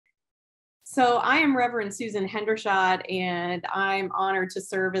So I am Reverend Susan Hendershot, and I'm honored to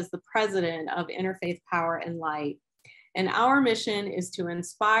serve as the president of Interfaith Power and Light. And our mission is to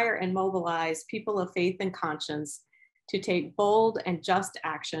inspire and mobilize people of faith and conscience to take bold and just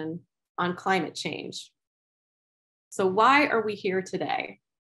action on climate change. So why are we here today?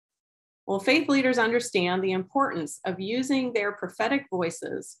 Well, faith leaders understand the importance of using their prophetic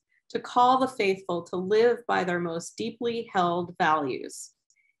voices to call the faithful to live by their most deeply held values.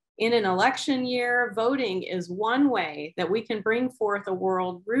 In an election year, voting is one way that we can bring forth a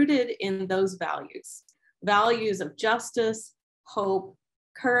world rooted in those values, values of justice, hope,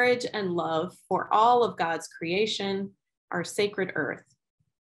 courage, and love for all of God's creation, our sacred earth.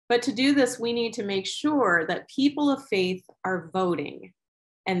 But to do this, we need to make sure that people of faith are voting,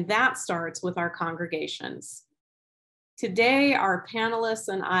 and that starts with our congregations. Today, our panelists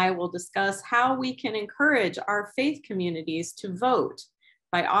and I will discuss how we can encourage our faith communities to vote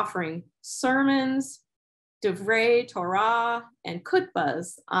by offering sermons, divrei, Torah, and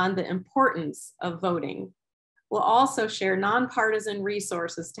khutbahs on the importance of voting. We'll also share nonpartisan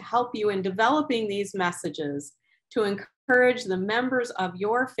resources to help you in developing these messages to encourage the members of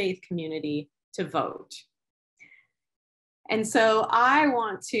your faith community to vote. And so I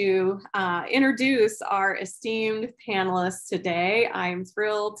want to introduce our esteemed panelists today. I'm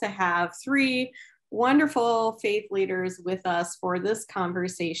thrilled to have three wonderful faith leaders with us for this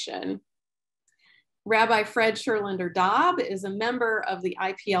conversation. Rabbi Fred Scherlinder Dobb is a member of the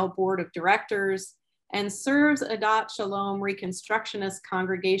IPL Board of Directors and serves Adat Shalom Reconstructionist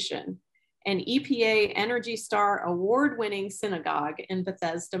Congregation, an EPA Energy Star award-winning synagogue in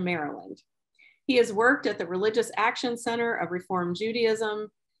Bethesda, Maryland. He has worked at the Religious Action Center of Reform Judaism,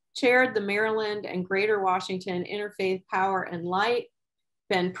 chaired the Maryland and Greater Washington Interfaith Power and Light,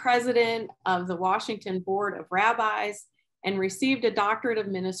 been president of the Washington Board of Rabbis, and received a doctorate of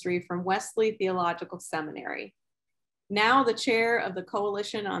ministry from Wesley Theological Seminary. Now the chair of the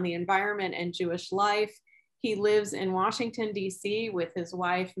Coalition on the Environment and Jewish Life, he lives in Washington, D.C. with his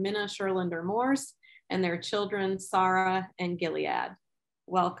wife, Minna Scherlinder Morse, and their children, Sarah and Gilead.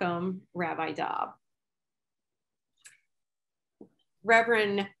 Welcome, Rabbi Dobb.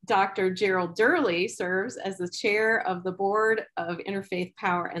 Reverend Dr. Gerald Durley serves as the chair of the Board of Interfaith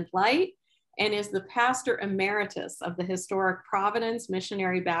Power and Light and is the pastor emeritus of the historic Providence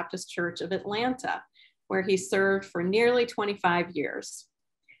Missionary Baptist Church of Atlanta, where he served for nearly 25 years.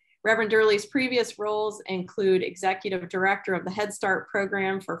 Reverend Durley's previous roles include executive director of the Head Start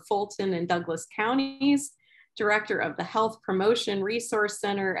program for Fulton and Douglas counties, director of the Health Promotion Resource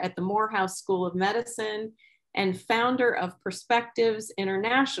Center at the Morehouse School of Medicine, and founder of Perspectives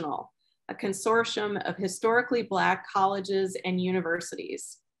International, a consortium of historically Black colleges and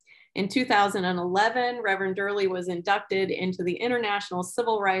universities. In 2011, Reverend Durley was inducted into the International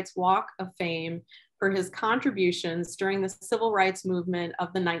Civil Rights Walk of Fame for his contributions during the civil rights movement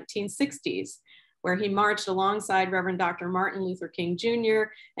of the 1960s, where he marched alongside Reverend Dr. Martin Luther King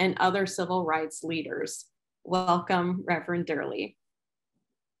Jr. and other civil rights leaders. Welcome, Reverend Durley.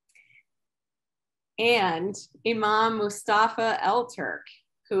 And Imam Mustapha Elturk,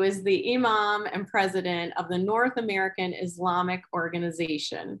 who is the Imam and president of the North American Islamic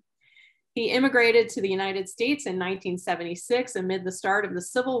Organization. He immigrated to the United States in 1976 amid the start of the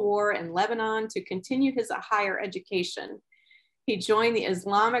civil war in Lebanon to continue his higher education. He joined the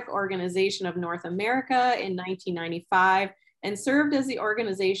Islamic Organization of North America in 1995 and served as the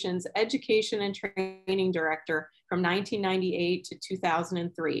organization's education and training director from 1998 to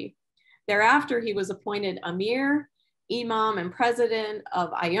 2003. Thereafter, he was appointed Amir, Imam, and president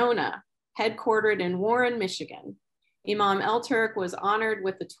of Iona, headquartered in Warren, Michigan. Imam Elturk was honored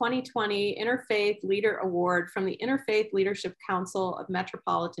with the 2020 Interfaith Leader Award from the Interfaith Leadership Council of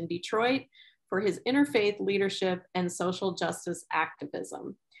Metropolitan Detroit for his interfaith leadership and social justice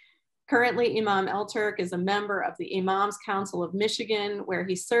activism. Currently, Imam Elturk is a member of the Imams Council of Michigan, where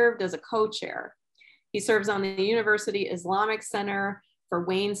he served as a co-chair. He serves on the University Islamic Center for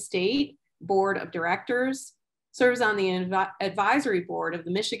Wayne State Board of Directors, serves on the advisory board of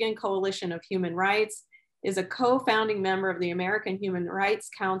the Michigan Coalition of Human Rights, is a co-founding member of the American Human Rights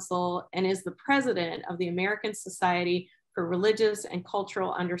Council, and is the president of the American Society for Religious and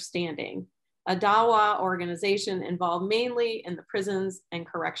Cultural Understanding, a Dawa organization involved mainly in the prisons and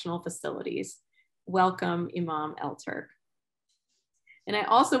correctional facilities. Welcome, Imam Elturk. And I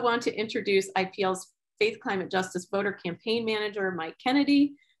also want to introduce IPL's Faith Climate Justice Voter Campaign Manager, Mike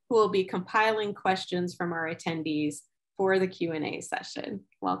Kennedy, who will be compiling questions from our attendees for the Q&A session.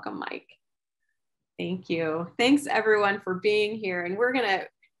 Welcome, Mike. Thank you. Thanks everyone for being here. And we're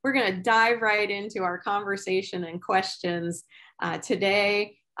gonna dive right into our conversation and questions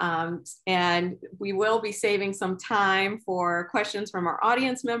today. And we will be saving some time for questions from our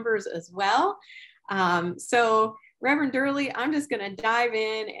audience members as well. So Reverend Durley, I'm just going to dive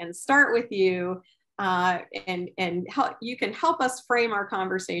in and start with you, and you can help us frame our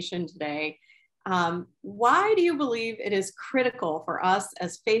conversation today. Why do you believe it is critical for us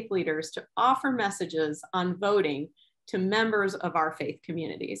as faith leaders to offer messages on voting to members of our faith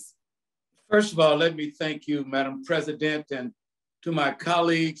communities? First of all, let me thank you, Madam President, and to my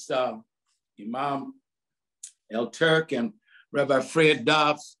colleagues, Imam Elturk and Rabbi Fred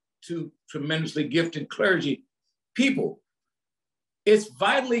Dobb, two tremendously gifted clergy people. It's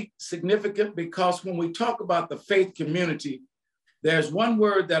vitally significant because when we talk about the faith community, there's one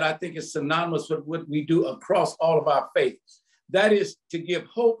word that I think is synonymous with what we do across all of our faiths. That is to give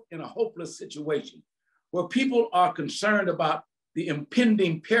hope in a hopeless situation where people are concerned about the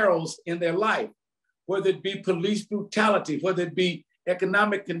impending perils in their life, whether it be police brutality, whether it be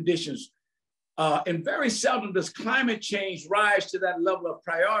economic conditions. And very seldom does climate change rise to that level of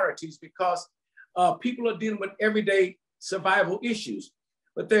priorities because people are dealing with everyday survival issues.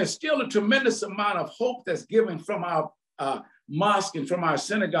 But there's still a tremendous amount of hope that's given from our mosque and from our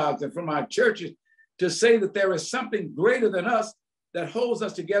synagogues and from our churches to say that there is something greater than us that holds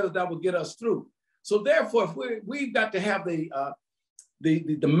us together that will get us through. So therefore, if we've got to have the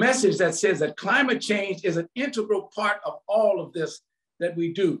message that says that climate change is an integral part of all of this that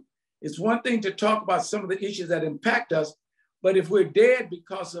we do. It's one thing to talk about some of the issues that impact us, but if we're dead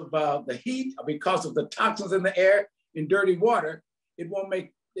because of the heat or because of the toxins in the air and dirty water, it won't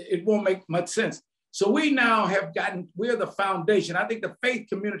make much sense. So we now we're the foundation. I think the faith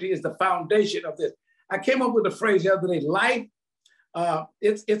community is the foundation of this. I came up with the phrase the other day, life,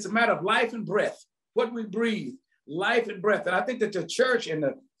 it's a matter of life and breath, what we breathe, life and breath. And I think that the church and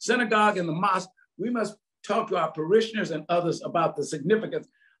the synagogue and the mosque, we must talk to our parishioners and others about the significance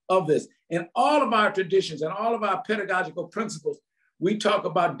of this. In all of our traditions and all of our pedagogical principles, we talk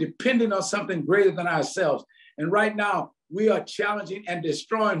about depending on something greater than ourselves. And right now, we are challenging and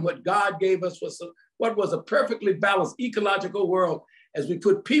destroying what God gave us, what was a perfectly balanced ecological world. As we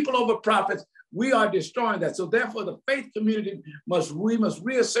put people over prophets, we are destroying that. So therefore, the faith community must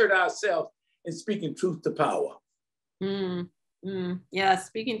reassert ourselves in speaking truth to power. Yeah,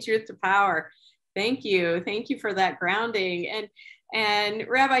 speaking truth to power. Thank you. Thank you for that grounding. And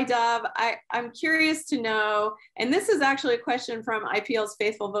Rabbi Dobb, I'm curious to know, and this is actually a question from IPL's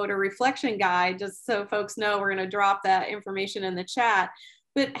Faithful Voter Reflection Guide, just so folks know, we're going to drop that information in the chat.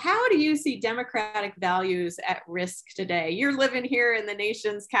 But how do you see democratic values at risk today? You're living here in the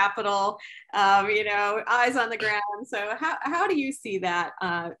nation's capital, eyes on the ground. So how do you see that,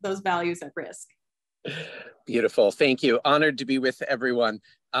 those values at risk? Beautiful. Thank you. Honored to be with everyone.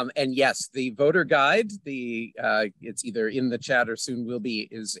 And yes, the voter guide, it's either in the chat or soon will be,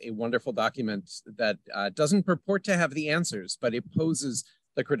 is a wonderful document that doesn't purport to have the answers, but it poses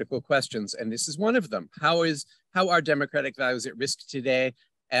the critical questions. And this is one of them. How are democratic values at risk today?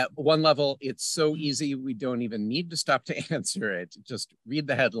 At one level, it's so easy, we don't even need to stop to answer it. Just read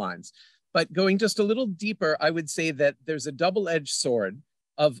the headlines. But going just a little deeper, I would say that there's a double-edged sword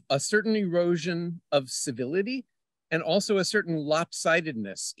of a certain erosion of civility and also a certain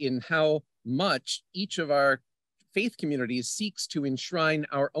lopsidedness in how much each of our faith communities seeks to enshrine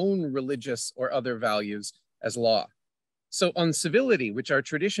our own religious or other values as law. So on civility, which our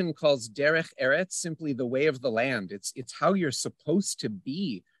tradition calls derech eretz, simply the way of the land, it's how you're supposed to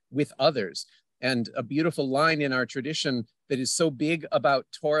be with others. And a beautiful line in our tradition that is so big about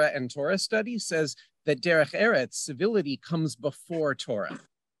Torah and Torah study says that derech eretz, civility, comes before Torah.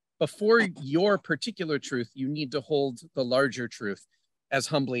 Before your particular truth, you need to hold the larger truth as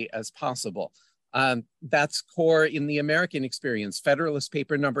humbly as possible. That's core in the American experience. Federalist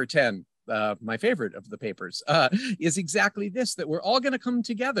Paper number 10, my favorite of the papers, is exactly this, that we're all going to come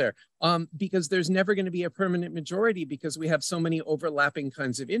together because there's never going to be a permanent majority because we have so many overlapping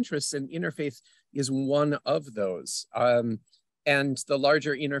kinds of interests, and interfaith is one of those. And the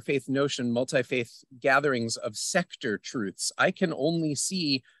larger interfaith notion, multi-faith gatherings of sector truths, I can only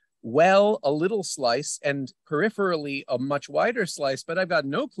see a little slice and peripherally a much wider slice, but I've got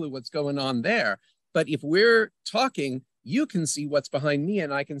no clue what's going on there. But if we're talking, you can see what's behind me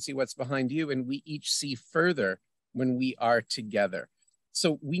and I can see what's behind you, and we each see further when we are together.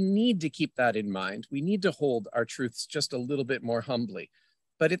 So we need to keep that in mind. We need to hold our truths just a little bit more humbly.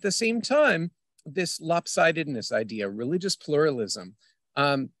 But at the same time, this lopsidedness idea, religious pluralism,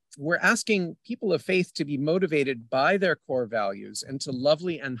 we're asking people of faith to be motivated by their core values and to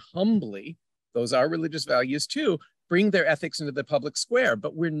lovely and humbly, those are religious values too, bring their ethics into the public square.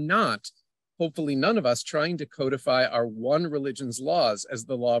 But we're not hopefully none of us, trying to codify our one religion's laws as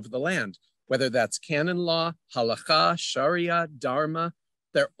the law of the land, whether that's canon law, halakha, sharia, dharma.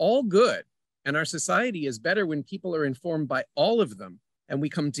 They're all good. And our society is better when people are informed by all of them and we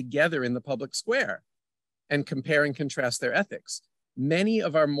come together in the public square and compare and contrast their ethics. Many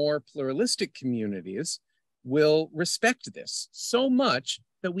of our more pluralistic communities will respect this so much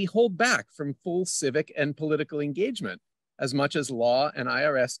that we hold back from full civic and political engagement as much as law and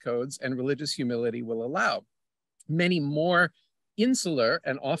IRS codes and religious humility will allow. Many more insular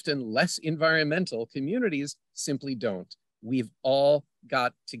and often less environmental communities simply don't. We've all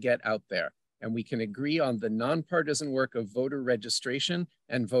got to get out there, and we can agree on the nonpartisan work of voter registration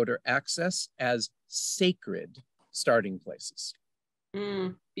and voter access as sacred starting places.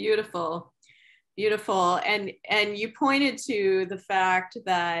 Beautiful, beautiful. And you pointed to the fact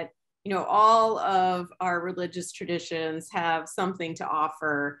that, you know, all of our religious traditions have something to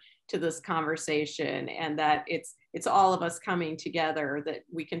offer to this conversation, and that it's all of us coming together, that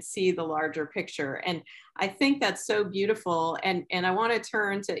we can see the larger picture. And I think that's so beautiful. And I want to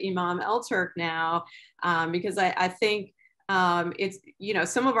turn to Imam Elturk now, because I think it's, you know,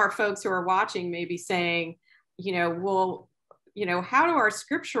 some of our folks who are watching may be saying, you know, well, you know, how do our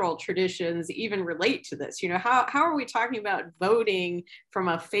scriptural traditions even relate to this? You know, how are we talking about voting from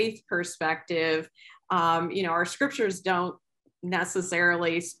a faith perspective? You know, our scriptures don't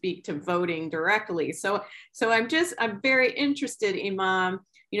necessarily speak to voting directly. So I'm very interested, Imam,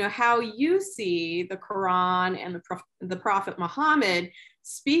 you know, how you see the Quran and the Prophet Muhammad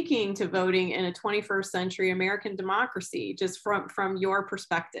speaking to voting in a 21st century American democracy, just from your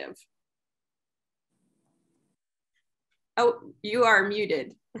perspective. Oh, you are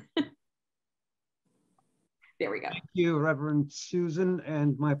muted. There we go. Thank you, Reverend Susan,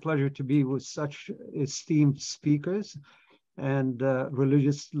 and my pleasure to be with such esteemed speakers and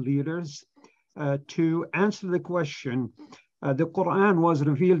religious leaders. To answer the question, the Quran was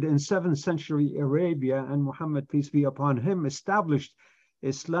revealed in 7th century Arabia, and Muhammad, peace be upon him, established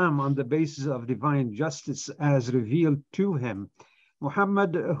Islam on the basis of divine justice as revealed to him.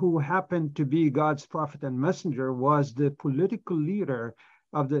 Muhammad, who happened to be God's prophet and messenger, was the political leader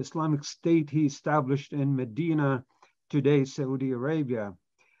of the Islamic State he established in Medina, today Saudi Arabia.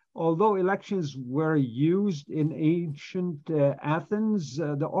 Although elections were used in ancient Athens,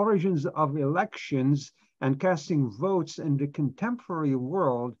 the origins of elections and casting votes in the contemporary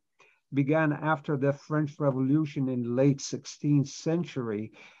world began after the French Revolution in the late 16th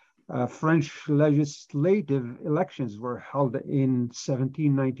century. French legislative elections were held in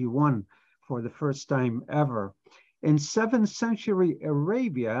 1791 for the first time ever. In 7th century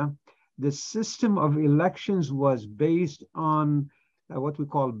Arabia, the system of elections was based on what we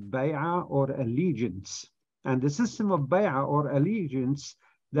call bay'ah or allegiance. And the system of bay'ah or allegiance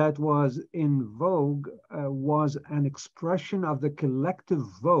that was in vogue was an expression of the collective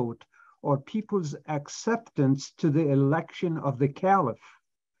vote or people's acceptance to the election of the caliph.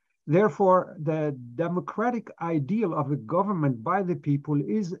 Therefore, the democratic ideal of a government by the people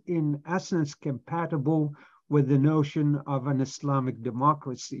is in essence compatible with the notion of an Islamic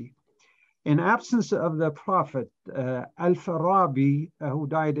democracy. In absence of the Prophet, Al-Farabi, who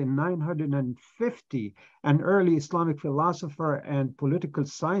died in 950, an early Islamic philosopher and political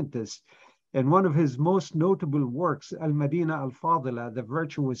scientist, in one of his most notable works, Al-Madina Al-Fadila, the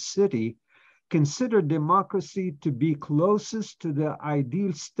Virtuous City, considered democracy to be closest to the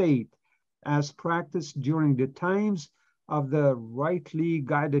ideal state as practiced during the times of the rightly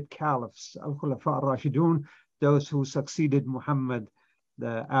guided caliphs, Al-Khulafa al-Rashidun, those who succeeded Muhammad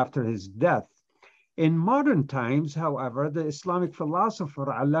after his death. In modern times, however, the Islamic philosopher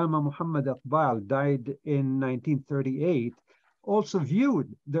Allama Muhammad Iqbal, died in 1938, also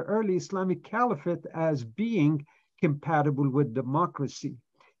viewed the early Islamic caliphate as being compatible with democracy.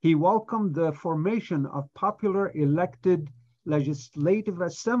 He welcomed the formation of popular elected legislative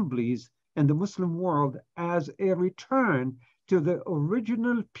assemblies in the Muslim world as a return to the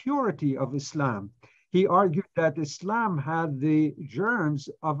original purity of Islam. He argued that Islam had the germs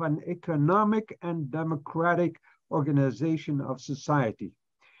of an economic and democratic organization of society.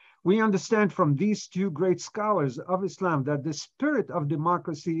 We understand from these two great scholars of Islam that the spirit of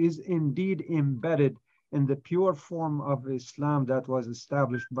democracy is indeed embedded in the pure form of Islam that was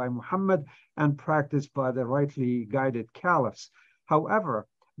established by Muhammad and practiced by the rightly guided caliphs. However,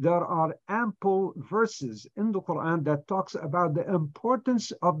 there are ample verses in the Quran that talks about the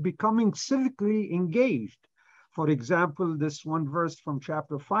importance of becoming civically engaged. For example, this one verse from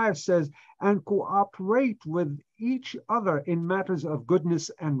chapter 5 says, and cooperate with each other in matters of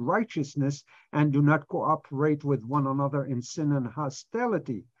goodness and righteousness, and do not cooperate with one another in sin and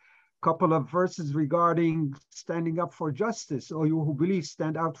hostility. couple of verses regarding standing up for justice, or you who believe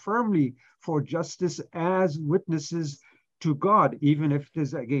stand out firmly for justice as witnesses to God, even if it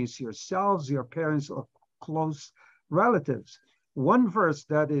is against yourselves, your parents, or close relatives. One verse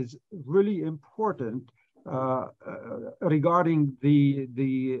that is really important regarding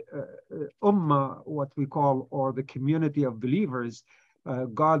the ummah, what we call, or the community of believers,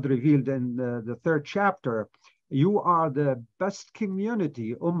 God revealed in the 3rd chapter, you are the best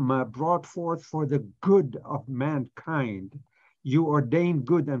community, ummah, brought forth for the good of mankind. You ordain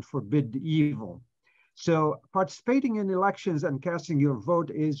good and forbid evil. So participating in elections and casting your vote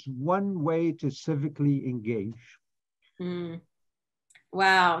is one way to civically engage.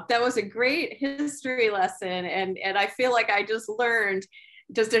 Wow, that was a great history lesson. And I feel like I just learned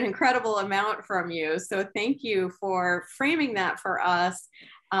just an incredible amount from you. So thank you for framing that for us,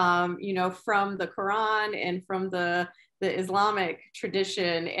 you know, from the Quran and from the Islamic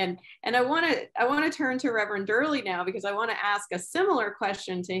tradition. And I want to turn to Reverend Durley now, because I want to ask a similar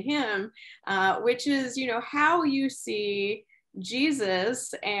question to him, which is, you know, how you see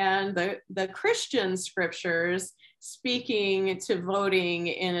Jesus and the Christian scriptures speaking to voting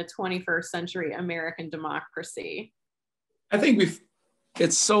in a 21st century American democracy. I think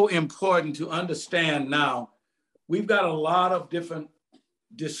it's so important to understand now, we've got a lot of different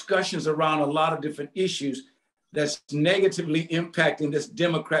discussions around a lot of different issues that's negatively impacting this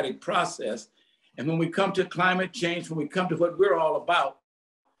democratic process. And when we come to climate change, when we come to what we're all about,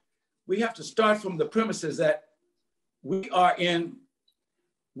 we have to start from the premises that we are in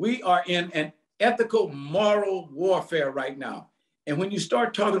an ethical, moral warfare right now. And when you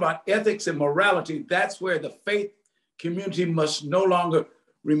start talking about ethics and morality, that's where the faith community must no longer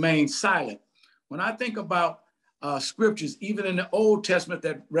remain silent. When I think about scriptures, even in the Old Testament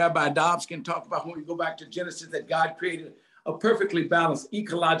that Rabbi Dobbs can talk about, when we go back to Genesis, that God created a perfectly balanced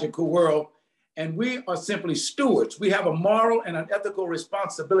ecological world, and we are simply stewards. We have a moral and an ethical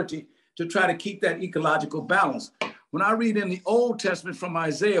responsibility to try to keep that ecological balance. When I read in the Old Testament from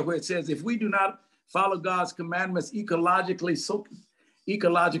Isaiah, where it says, if we do not follow God's commandments ecologically, so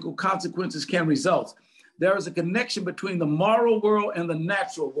ecological consequences can result. There is a connection between the moral world and the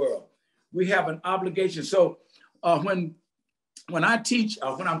natural world. We have an obligation. So when I teach,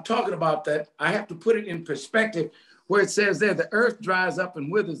 when I'm talking about that, I have to put it in perspective where it says there, the earth dries up and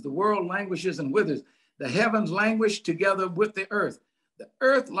withers, the world languishes and withers, the heavens languish together with the earth. The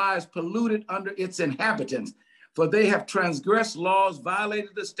earth lies polluted under its inhabitants, for they have transgressed laws,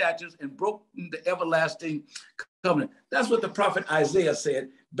 violated the statutes, and broken the everlasting covenant. That's what the prophet Isaiah said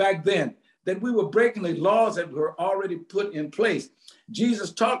back then, that we were breaking the laws that were already put in place.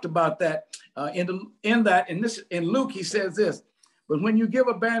 Jesus talked about that in Luke. He says this, but when you give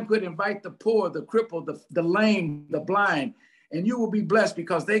a banquet, invite the poor, the crippled, the lame, the blind, and you will be blessed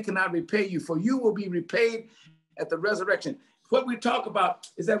because they cannot repay you, for you will be repaid at the resurrection. What we talk about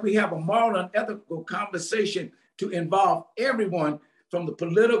is that we have a moral and ethical conversation to involve everyone, from the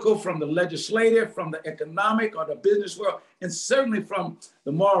political, from the legislative, from the economic or the business world, and certainly from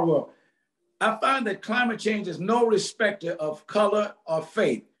the moral world. I find that climate change is no respecter of color or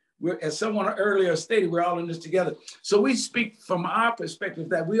faith. As someone earlier stated, we're all in this together. So we speak from our perspective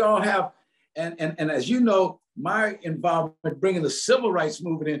that we all have, and as you know, my involvement bringing the civil rights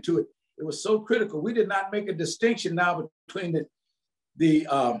movement into it, it was so critical. We did not make a distinction now between the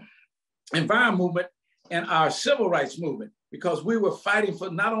environment movement and our civil rights movement, because we were fighting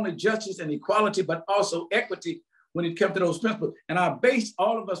for not only justice and equality, but also equity when it came to those principles. And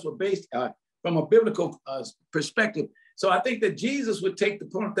all of us were based from a biblical perspective. So I think that Jesus would take the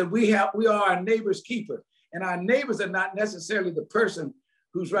point that we are our neighbor's keeper. And our neighbors are not necessarily the person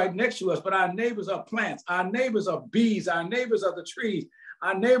who's right next to us, but our neighbors are plants. Our neighbors are bees. Our neighbors are the trees.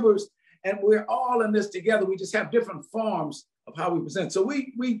 Our neighbors, and we're all in this together. We just have different forms of how we present. So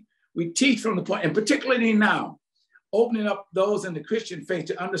we teach from the point, and particularly now, opening up those in the Christian faith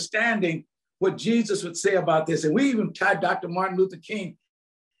to understanding what Jesus would say about this. And we even tied Dr. Martin Luther King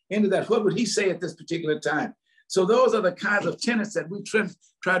into that. What would he say at this particular time? So those are the kinds of tenets that we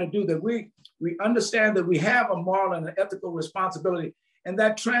try to do, that we understand that we have a moral and an ethical responsibility, and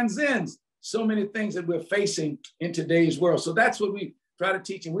that transcends so many things that we're facing in today's world. So that's what we try to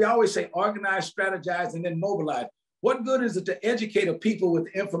teach. And we always say, organize, strategize, and then mobilize. What good is it to educate a people with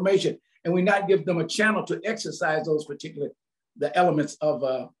information and we not give them a channel to exercise those the elements of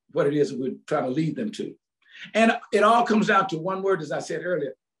what it is that we're trying to lead them to? And it all comes down to one word, as I said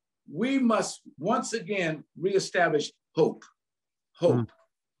earlier. We must once again reestablish hope. Hope.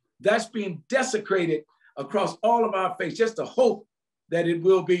 That's being desecrated across all of our faiths. Just the hope that it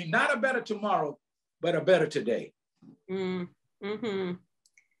will be not a better tomorrow, but a better today.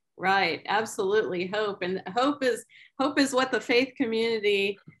 Right, absolutely. Hope, and hope is what the faith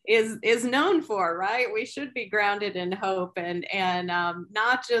community is known for, right? We should be grounded in hope, and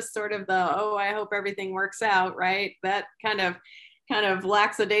not just sort of the, oh, I hope everything works out, right? That kind of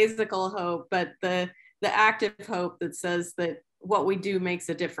lackadaisical hope, but the active hope that says that what we do makes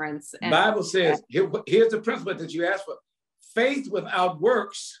a difference. The Bible says, here's the principle that you asked for: faith without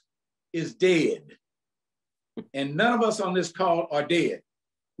works is dead, and none of us on this call are dead.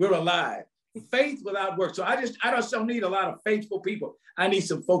 We're alive. Faith without work. So I just don't need a lot of faithful people. I need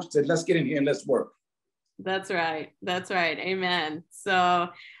some folks that let's get in here and let's work. That's right. That's right. Amen. So,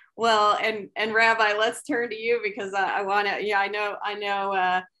 well, and Rabbi, let's turn to you, because I want to. Yeah, I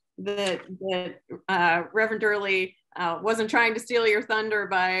know that Reverend Durley wasn't trying to steal your thunder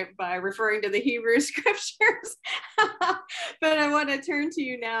by referring to the Hebrew scriptures, but I want to turn to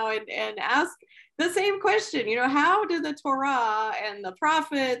you now and ask the same question. You know, how do the Torah and the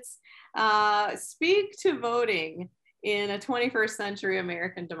prophets speak to voting in a 21st century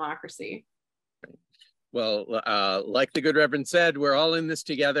American democracy? Well, like the good Reverend said, we're all in this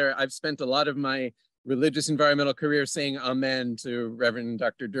together. I've spent a lot of my religious environmental career saying amen to Reverend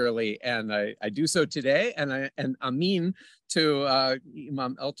Dr. Durley, and I do so today, and amen to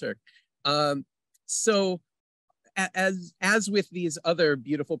Imam Elturk. So as with these other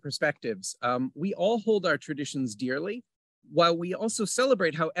beautiful perspectives, we all hold our traditions dearly, while we also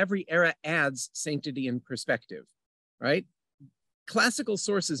celebrate how every era adds sanctity and perspective, right? Classical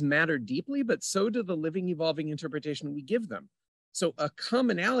sources matter deeply, but so do the living, evolving interpretation we give them. So a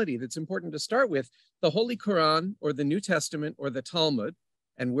commonality that's important to start with: the Holy Quran or the New Testament or the Talmud,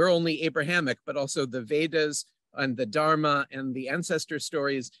 and we're only Abrahamic, but also the Vedas and the Dharma and the ancestor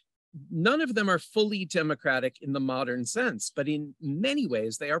stories, none of them are fully democratic in the modern sense, but in many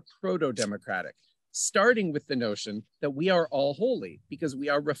ways they are proto-democratic, starting with the notion that we are all holy because we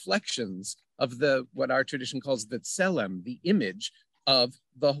are reflections of what our tradition calls the tselem, the image of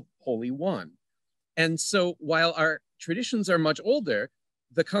the Holy One. And so while our traditions are much older,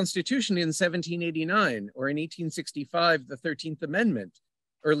 the Constitution in 1789 or in 1865, the 13th Amendment,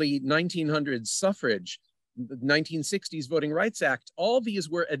 early 1900s suffrage, the 1960s Voting Rights Act, all these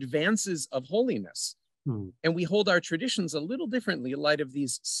were advances of holiness. And we hold our traditions a little differently in light of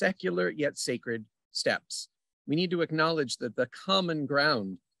these secular yet sacred steps. We need to acknowledge that the common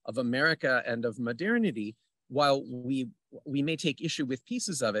ground of America and of modernity, while we may take issue with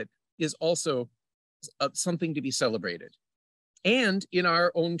pieces of it, is also something to be celebrated. And in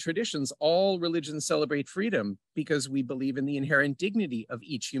our own traditions, all religions celebrate freedom because we believe in the inherent dignity of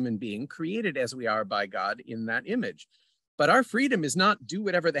each human being, created as we are by God in that image. But our freedom is not do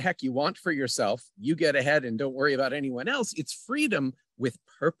whatever the heck you want for yourself, you get ahead and don't worry about anyone else. It's freedom with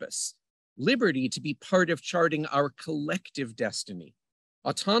purpose, liberty to be part of charting our collective destiny,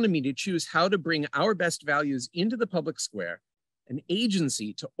 autonomy to choose how to bring our best values into the public square, an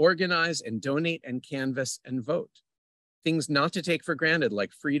agency to organize and donate and canvass and vote. Things not to take for granted,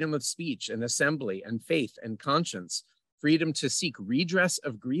 like freedom of speech and assembly and faith and conscience, freedom to seek redress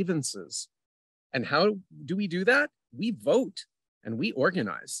of grievances. And how do we do that? We vote and we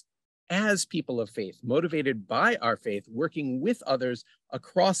organize as people of faith, motivated by our faith, working with others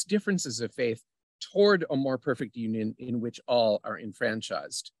across differences of faith toward a more perfect union in which all are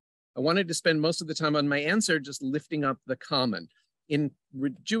enfranchised. I wanted to spend most of the time on my answer just lifting up the common. In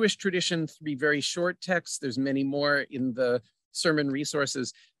Jewish tradition, 3 very short texts. There's many more in the sermon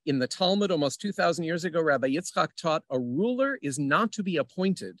resources. In the Talmud, almost 2,000 years ago, Rabbi Yitzchak taught a ruler is not to be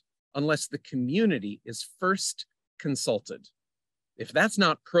appointed unless the community is first consulted. If that's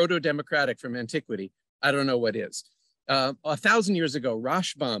not proto-democratic from antiquity, I don't know what is. 1,000 years ago,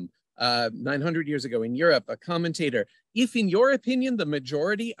 Rashbam, 900 years ago in Europe, a commentator: if in your opinion the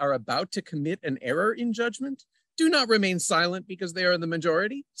majority are about to commit an error in judgment, do not remain silent because they are the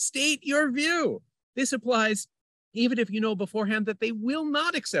majority. State your view. This applies even if you know beforehand that they will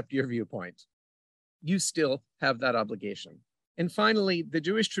not accept your viewpoint. You still have that obligation. And finally, the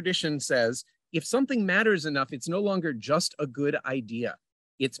Jewish tradition says, if something matters enough, it's no longer just a good idea.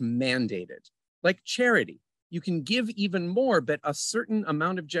 It's mandated. Like charity, you can give even more, but a certain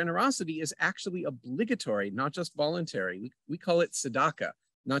amount of generosity is actually obligatory, not just voluntary. We call it tzedakah,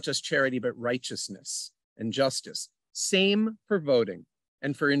 not just charity, but righteousness and justice. Same for voting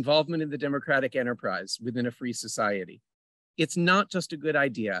and for involvement in the democratic enterprise within a free society. It's not just a good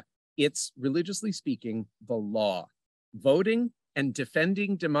idea. It's, religiously speaking, the law. Voting and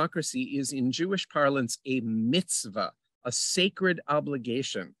defending democracy is, in Jewish parlance, a mitzvah, a sacred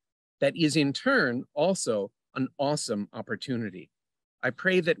obligation that is in turn also an awesome opportunity. I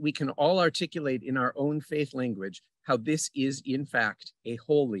pray that we can all articulate in our own faith language how this is, in fact, a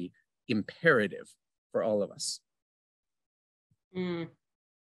holy imperative for all of us. Mm.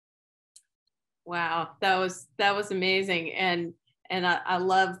 Wow, that was amazing, and I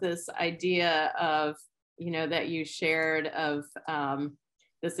love this idea of, you know, that you shared of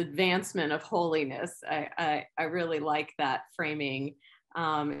this advancement of holiness. I really like that framing,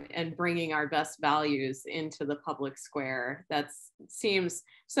 and bringing our best values into the public square. That seems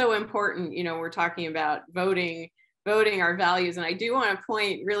so important. You know, we're talking about voting our values, and I do want to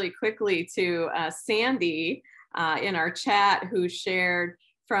point really quickly to Sandy in our chat, who shared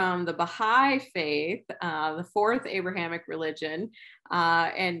from the Baha'i faith, the fourth Abrahamic religion,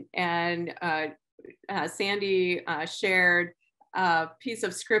 and Sandy shared a piece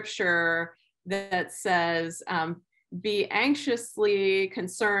of scripture that says, "Be anxiously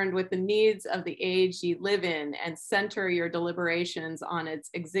concerned with the needs of the age ye live in, and center your deliberations on its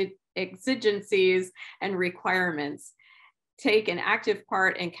exigencies and requirements. Take an active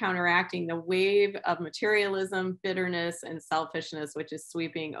part in counteracting the wave of materialism, bitterness, and selfishness, which is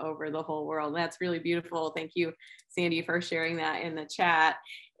sweeping over the whole world." That's really beautiful. Thank you, Sandy, for sharing that in the chat.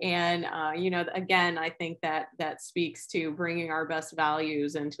 And, you know, again, I think that speaks to bringing our best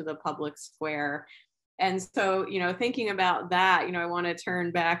values into the public square. And so, you know, thinking about that, you know, I want to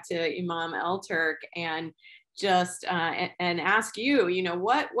turn back to Imam Elturk and just and ask you, you know,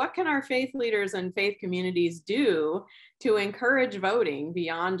 what can our faith leaders and faith communities do to encourage voting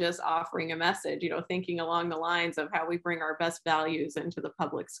beyond just offering a message, you know, thinking along the lines of how we bring our best values into the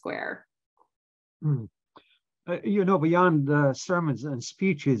public square? You know, beyond the sermons and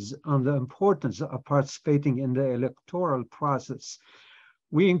speeches on the importance of participating in the electoral process,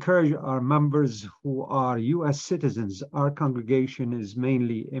 we encourage our members who are U.S. citizens. Our congregation is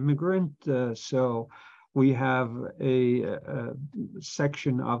mainly immigrant, so we have a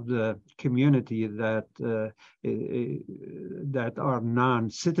section of the community that are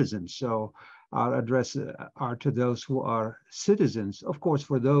non-citizens. So our address are to those who are citizens. Of course,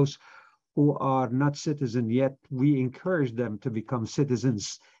 for those who are not citizen yet, we encourage them to become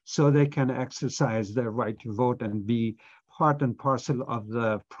citizens so they can exercise their right to vote and be part and parcel of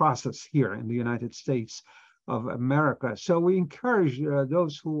the process here in the United States of America. So we encourage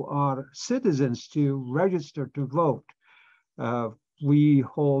those who are citizens to register to vote. We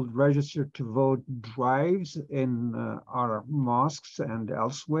hold register to vote drives in our mosques and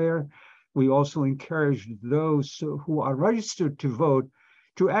elsewhere. We also encourage those who are registered to vote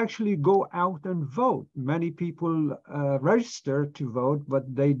to actually go out and vote. Many people register to vote,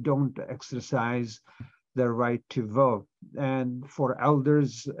 but they don't exercise their right to vote. And for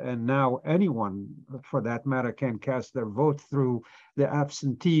elders, and now anyone for that matter, can cast their vote through the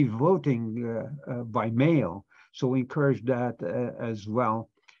absentee voting by mail. So we encourage that as well.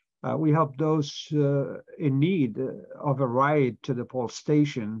 We help those in need of a ride to the poll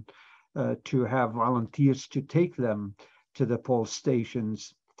station to have volunteers to take them to the poll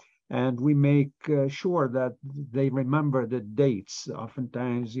stations. And we make sure that they remember the dates.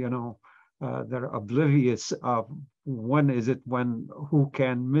 Oftentimes, you know, they're oblivious of who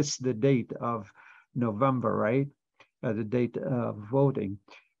can miss the date of November, right? The date of voting.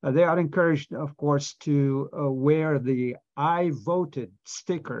 They are encouraged, of course, to wear the "I voted"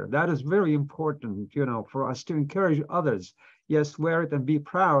 sticker. That is very important, you know, for us to encourage others. Yes, wear it and be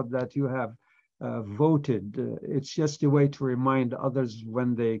proud that you have voted. It's just a way to remind others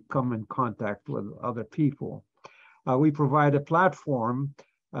when they come in contact with other people. We provide a platform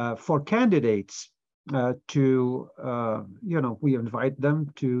for candidates to, you know, we invite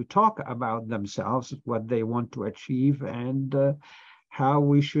them to talk about themselves, what they want to achieve, and how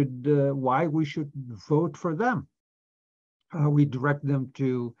we should, why we should vote for them. We direct them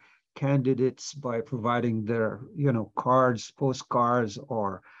to candidates by providing their, you know, cards, postcards,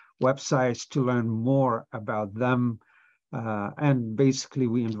 or websites to learn more about them. And basically,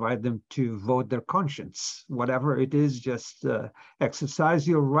 we invite them to vote their conscience. Whatever it is, just exercise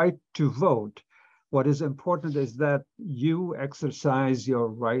your right to vote. What is important is that you exercise your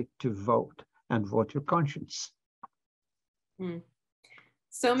right to vote and vote your conscience.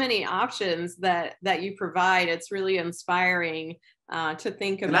 So many options that you provide. It's really inspiring to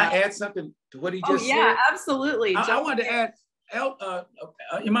think about. Can I add something to what he just said? Oh, yeah, absolutely. I wanted to add,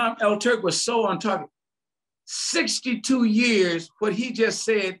 Imam Elturk was so on target. 62 years, what he just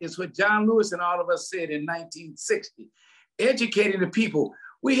said is what John Lewis and all of us said in 1960, educating the people.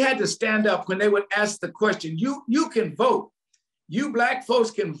 We had to stand up when they would ask the question, you can vote. You Black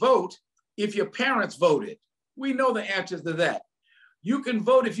folks can vote if your parents voted. We know the answers to that. You can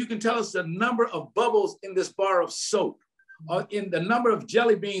vote if you can tell us the number of bubbles in this bar of soap, or in the number of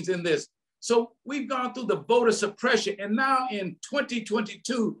jelly beans in this. So we've gone through the voter suppression. And now in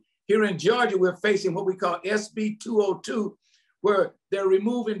 2022, here in Georgia, we're facing what we call SB 202, where they're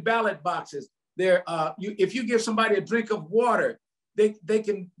removing ballot boxes. If you give somebody a drink of water, they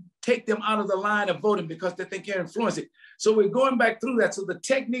can take them out of the line of voting because they think you're influencing. So we're going back through that. So the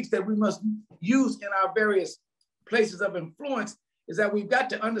techniques that we must use in our various places of influence is that we've got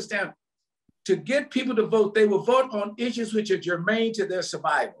to understand, to get people to vote, they will vote on issues which are germane to their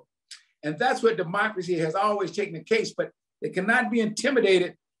survival. And that's where democracy has always taken the case, but they cannot be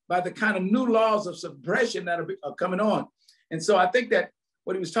intimidated by the kind of new laws of suppression that are coming on. And so I think that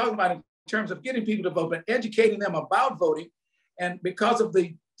what he was talking about in terms of getting people to vote, but educating them about voting, and because of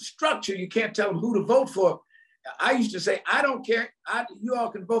the structure, you can't tell them who to vote for. I used to say, I don't care, you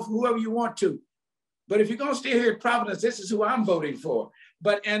all can vote for whoever you want to, but if you're gonna stay here at Providence, this is who I'm voting for.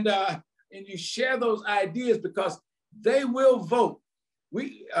 And you share those ideas because they will vote.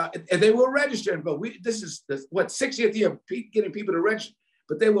 And they will register and vote. This is the 60th year of getting people to register,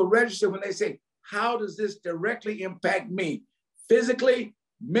 but they will register when they say, how does this directly impact me? Physically,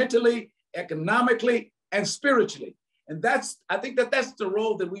 mentally, economically, and spiritually. And I think that's the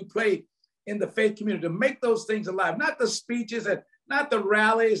role that we play in the faith community, to make those things alive, not the speeches and not the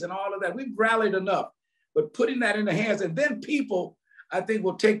rallies and all of that. We've rallied enough, but putting that in the hands, and then people, I think,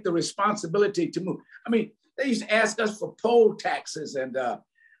 will take the responsibility to move. I mean, they used to ask us for poll taxes. And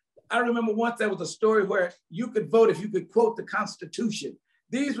I remember once there was a story where you could vote if you could quote the Constitution.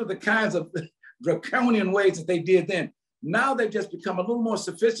 These were the kinds of draconian ways that they did then. Now they've just become a little more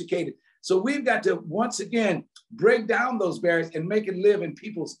sophisticated. So we've got to, once again, break down those barriers and make it live in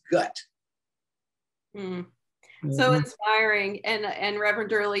people's gut. Mm. So inspiring. And Reverend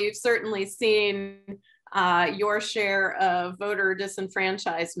Durley, you've certainly seen your share of voter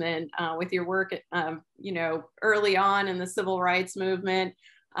disenfranchisement with your work, early on in the civil rights movement,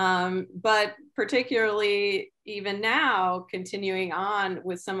 but particularly even now, continuing on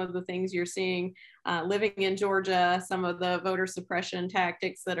with some of the things you're seeing living in Georgia, some of the voter suppression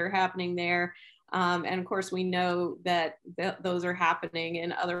tactics that are happening there. And of course, we know that those are happening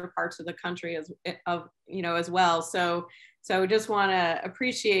in other parts of the country as well. So just want to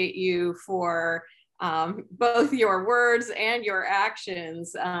appreciate you for both your words and your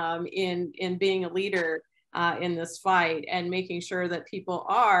actions in being a leader in this fight, and making sure that people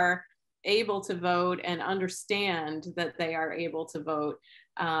are able to vote and understand that they are able to vote.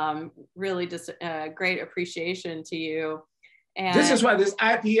 Really just great appreciation to you. And this is why this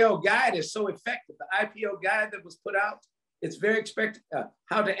IPL guide is so effective. The IPL guide that was put out, it's very expected,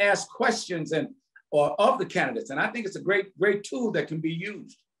 how to ask questions of the candidates. And I think it's a great tool that can be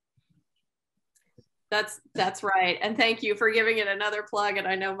used. That's right. And thank you for giving it another plug. And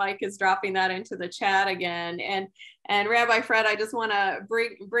I know Mike is dropping that into the chat again. And Rabbi Fred, I just want to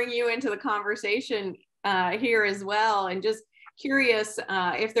bring you into the conversation here as well. And just curious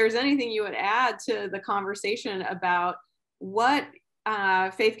if there's anything you would add to the conversation about what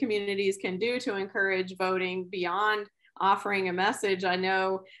faith communities can do to encourage voting beyond offering a message. I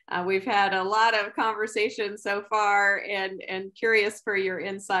know we've had a lot of conversations so far, and curious for your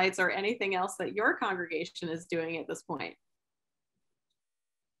insights or anything else that your congregation is doing at this point.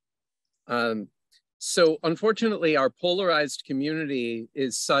 So unfortunately, our polarized community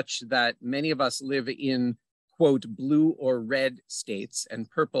is such that many of us live in, quote, blue or red states, and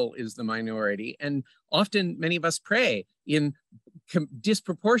purple is the minority. And often many of us pray in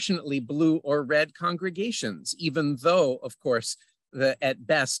disproportionately blue or red congregations, even though, of course, at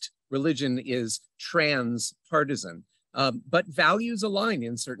best, religion is trans-partisan. But values align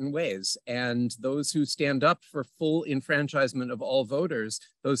in certain ways. And those who stand up for full enfranchisement of all voters,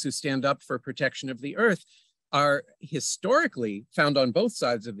 those who stand up for protection of the earth, are historically found on both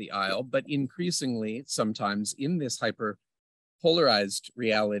sides of the aisle, but increasingly sometimes in this hyper-polarized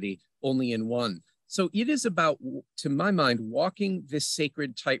reality, only in one. So it is about, to my mind, walking this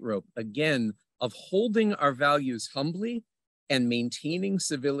sacred tightrope, again, of holding our values humbly and maintaining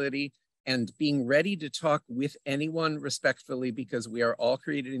civility and being ready to talk with anyone respectfully, because we are all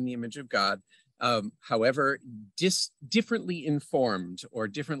created in the image of God. However, differently informed or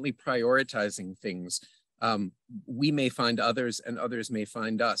differently prioritizing things, we may find others and others may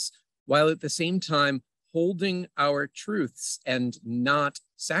find us, while at the same time holding our truths and not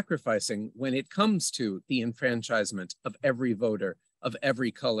sacrificing when it comes to the enfranchisement of every voter, of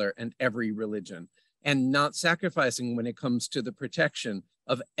every color and every religion, and not sacrificing when it comes to the protection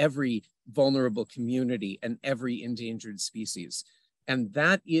of every vulnerable community and every endangered species. And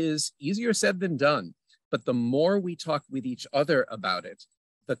that is easier said than done, but the more we talk with each other about it,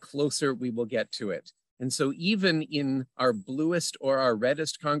 the closer we will get to it. And so even in our bluest or our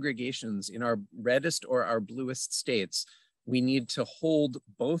reddest congregations, in our reddest or our bluest states, we need to hold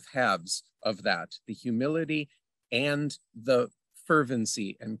both halves of that, the humility and the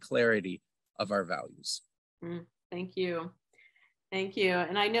fervency and clarity of our values. Thank you. Thank you.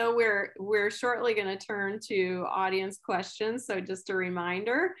 And I know we're shortly going to turn to audience questions. So just a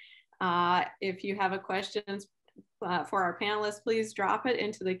reminder, if you have a question for our panelists, please drop it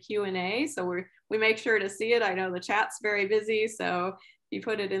into the Q&A. So we make sure to see it. I know the chat's very busy, so if you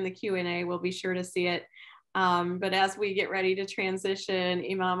put it in the Q&A, we'll be sure to see it. But as we get ready to transition,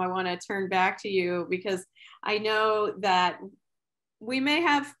 Imam, I want to turn back to you, because I know that we may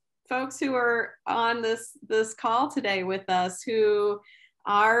have folks who are on this call today with us who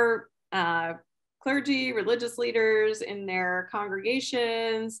are clergy, religious leaders in their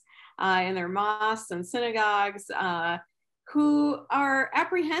congregations, in their mosques and synagogues, who are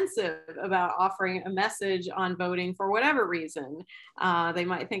apprehensive about offering a message on voting for whatever reason. They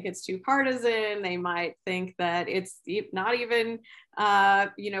might think it's too partisan. They might think that it's not even,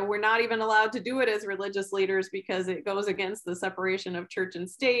 we're not even allowed to do it as religious leaders because it goes against the separation of church and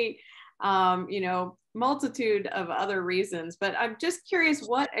state, multitude of other reasons. But I'm just curious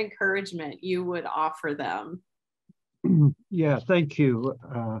what encouragement you would offer them. Yeah, thank you,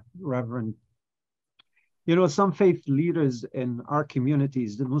 Reverend. You know, some faith leaders in our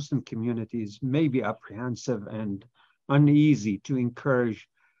communities, the Muslim communities, may be apprehensive and uneasy to encourage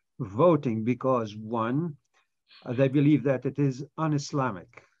voting because, one, they believe that it is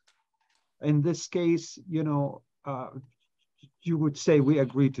un-Islamic. In this case, you would say we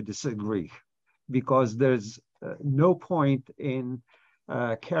agree to disagree, because there's no point in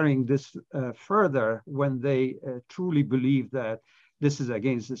carrying this further when they truly believe that this is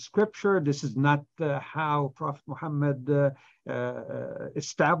against the scripture. This is not how Prophet Muhammad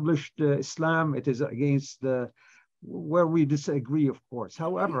established Islam. It is against where we disagree, of course.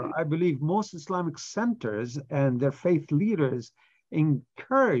 However, I believe most Islamic centers and their faith leaders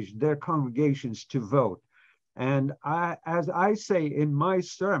encourage their congregations to vote. And as I say in my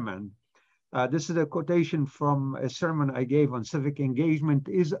sermon, this is a quotation from a sermon I gave on civic engagement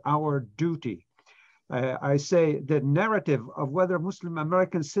is our duty. I say the narrative of whether Muslim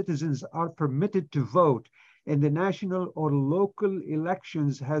American citizens are permitted to vote in the national or local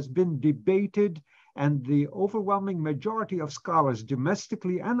elections has been debated, and the overwhelming majority of scholars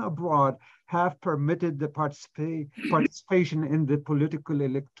domestically and abroad have permitted the participation in the political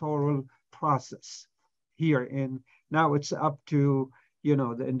electoral process here. Now it's up to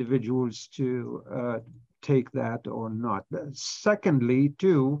the individuals to take that or not. Secondly,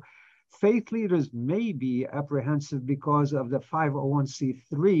 too, faith leaders may be apprehensive because of the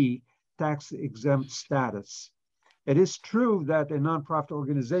 501c3 tax-exempt status. It is true that a nonprofit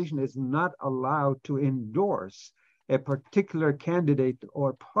organization is not allowed to endorse a particular candidate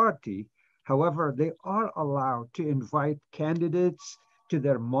or party. However, they are allowed to invite candidates to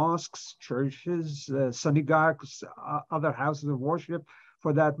their mosques, churches, synagogues, other houses of worship,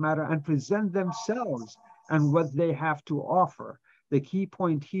 for that matter, and present themselves and what they have to offer. The key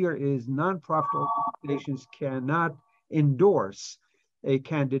point here is nonprofit organizations cannot endorse a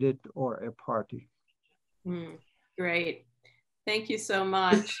candidate or a party. Great. Thank you so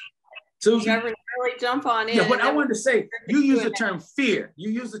much. Susan, Reverend, really jump on in. Yeah, what I wanted to say, you use the term fear. You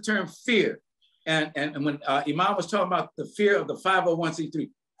use the term fear. And when Imam was talking about the fear of the 501c3,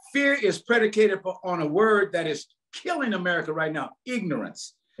 fear is predicated on a word that is killing America right now,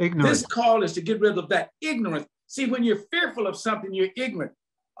 ignorance. This call is to get rid of that ignorance. See, when you're fearful of something, you're ignorant.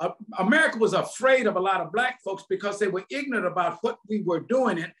 America was afraid of a lot of Black folks because they were ignorant about what we were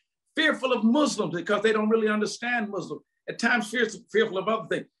doing, and fearful of Muslims because they don't really understand Muslim. At times fearful of other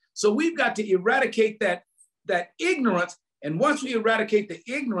things. So we've got to eradicate that ignorance. And once we eradicate the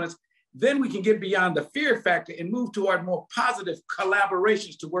ignorance, then we can get beyond the fear factor and move toward more positive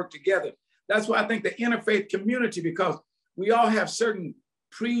collaborations to work together. That's why I think the interfaith community, because we all have certain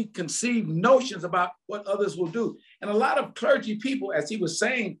preconceived notions about what others will do. And a lot of clergy people, as he was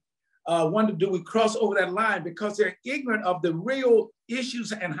saying, wonder, do we cross over that line, because they're ignorant of the real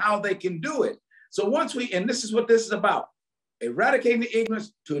issues and how they can do it. So once and this is what this is about, eradicating the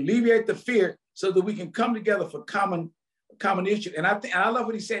ignorance to alleviate the fear so that we can come together for common issue. And I love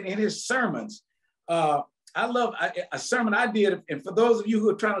what he said in his sermons. I love a sermon I did, and for those of you who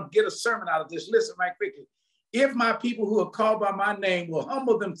are trying to get a sermon out of this, listen right quickly. If my people who are called by my name will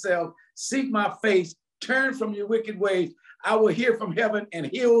humble themselves, seek my face, turn from your wicked ways, I will hear from heaven and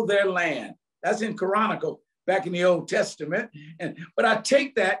heal their land. That's in Chronicle, back in the Old Testament. But I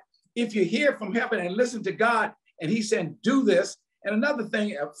take that, if you hear from heaven and listen to God, and he's saying, do this, And another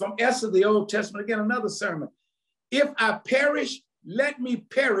thing from Esther, the Old Testament, again, another sermon. If I perish, let me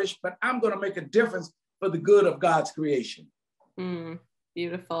perish, but I'm going to make a difference for the good of God's creation.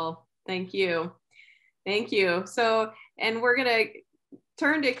 Beautiful. Thank you. Thank you. So, and we're going to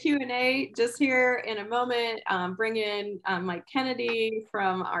turn to Q&A just here in a moment, bring in Mike Kennedy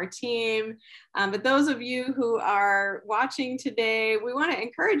from our team. But those of you who are watching today, we want to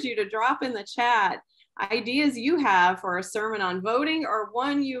encourage you to drop in the chat ideas you have for a sermon on voting or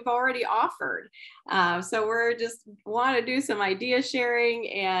one you've already offered. So we're just want to do some idea sharing.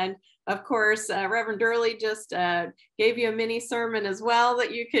 And of course, Reverend Durley just gave you a mini sermon as well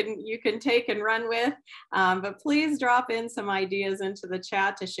that you can take and run with. But please drop in some ideas into the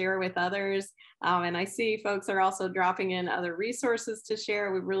chat to share with others. And I see folks are also dropping in other resources to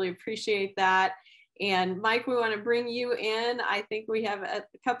share. We really appreciate that. And Mike, we want to bring you in. I think we have a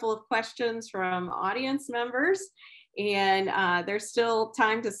couple of questions from audience members, and there's still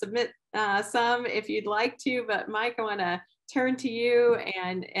time to submit some if you'd like to, but Mike, I want to turn to you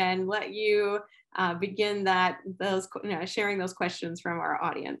and let you begin sharing those questions from our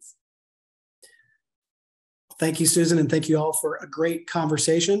audience. Thank you, Susan, and thank you all for a great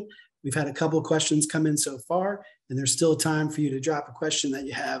conversation. We've had a couple of questions come in so far, and there's still time for you to drop a question that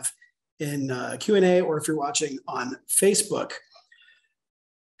you have in Q&A, or if you're watching on Facebook.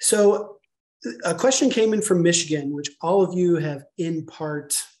 So a question came in from Michigan, which all of you have in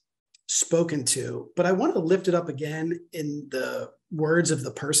part spoken to, but I want to lift it up again in the words of the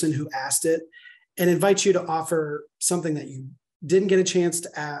person who asked it and invite you to offer something that you didn't get a chance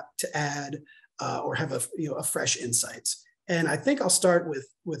to add or have a fresh insights. And I think I'll start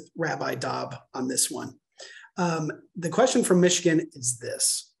with Rabbi Dobb on this one. The question from Michigan is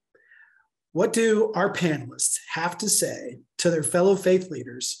this: what do our panelists have to say to their fellow faith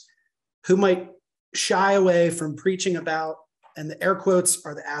leaders who might shy away from preaching about, and the air quotes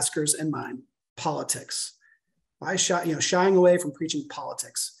are the askers and mine, politics? Why shying away from preaching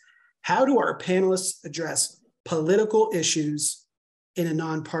politics? How do our panelists address political issues in a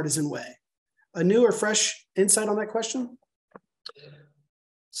nonpartisan way? A new or fresh insight on that question?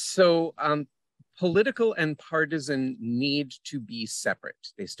 So political and partisan need to be separate.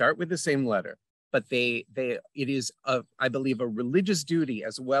 They start with the same letter, but it is, I believe, a religious duty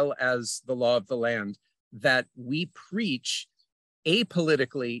as well as the law of the land that we preach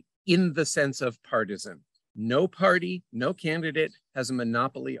apolitically in the sense of partisan. No party, no candidate has a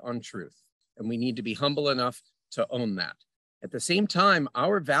monopoly on truth, and we need to be humble enough to own that. At the same time,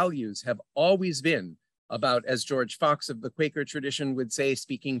 our values have always been about, as George Fox of the Quaker tradition would say,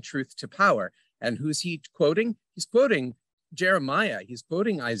 speaking truth to power. And who's he quoting? He's quoting Jeremiah. He's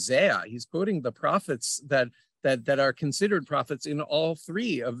quoting Isaiah. He's quoting the prophets that are considered prophets in all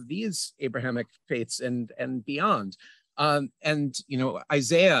three of these Abrahamic faiths and beyond. And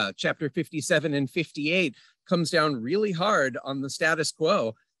Isaiah chapter 57 and 58 comes down really hard on the status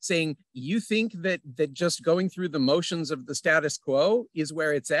quo, saying, you think that just going through the motions of the status quo is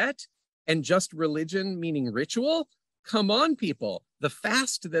where it's at, and just religion, meaning ritual? Come on, people. The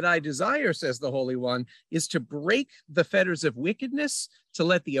fast that I desire, says the Holy One, is to break the fetters of wickedness, to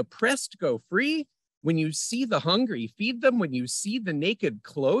let the oppressed go free. When you see the hungry, feed them. When you see the naked,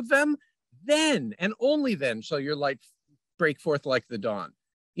 clothe them. Then, and only then, shall your light break forth like the dawn.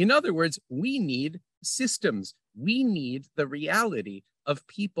 In other words, we need systems. We need the reality of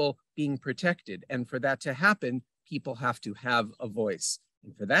people being protected. And for that to happen, people have to have a voice.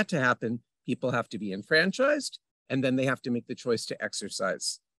 And for that to happen, people have to be enfranchised, and then they have to make the choice to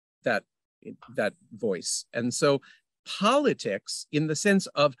exercise that voice. And so politics, in the sense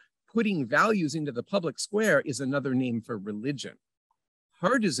of putting values into the public square, is another name for religion.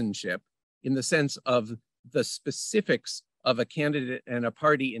 Partisanship, in the sense of the specifics of a candidate and a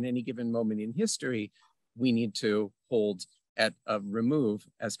party in any given moment in history, we need to hold at a remove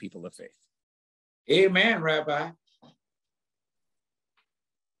as people of faith. Amen, Rabbi.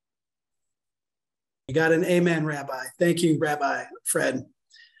 You got an amen, Rabbi. Thank you, Rabbi Fred.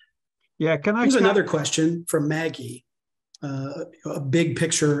 Yeah, Here's another question from Maggie, a big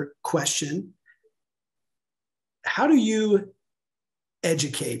picture question. How do you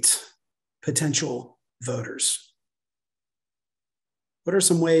educate potential voters? What are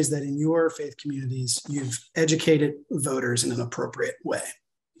some ways that in your faith communities you've educated voters in an appropriate way,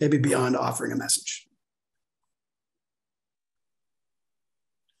 maybe beyond offering a message?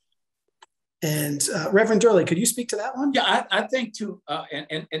 And Reverend Durley, could you spepe to that one? Yeah, I think too,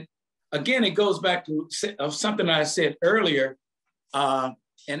 and again, it goes back to something I said earlier, and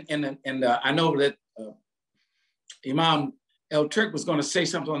I know that Imam Elturk was going to say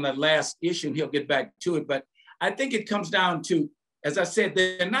something on that last issue, and he'll get back to it, but I think it comes down to as I said,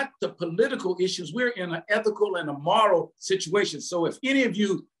 they're not the political issues. We're in an ethical and a moral situation. So if any of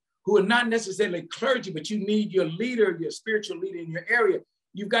you who are not necessarily clergy, but you need your leader, your spiritual leader in your area,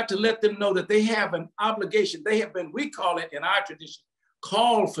 you've got to let them know that they have an obligation. They have been, we call it in our tradition,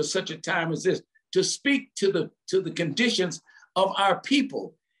 called for such a time as this, to speak to the conditions of our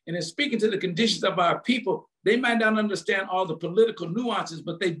people. And in speaking to the conditions of our people, they might not understand all the political nuances,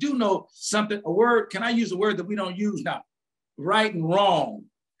 but they do know something, a word, can I use a word that we don't use now? Right and wrong.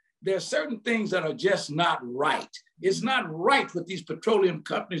 There are certain things that are just not right. It's not right what these petroleum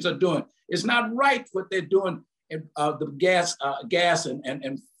companies are doing. It's not right what they're doing in the gas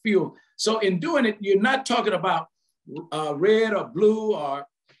and fuel. So in doing it, you're not talking about red or blue, or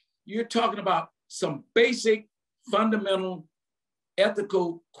you're talking about some basic, fundamental,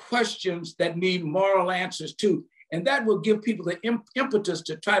 ethical questions that need moral answers too. And that will give people the impetus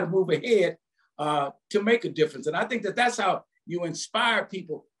to try to move ahead to make a difference. And I think that that's how you inspire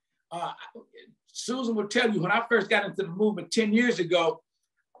people. Susan will tell you, when I first got into the movement 10 years ago,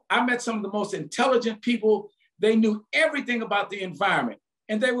 I met some of the most intelligent people. They knew everything about the environment,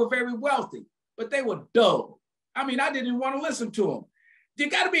 and they were very wealthy, but they were dull. I mean, I didn't want to listen to them. You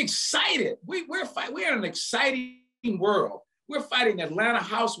got to be excited. We're in an exciting world. We're fighting Atlanta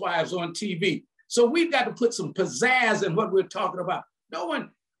housewives on TV. So we've got to put some pizzazz in what we're talking about. No one,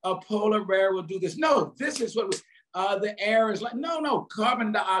 a polar bear will do this. No, this is what the air is like. No,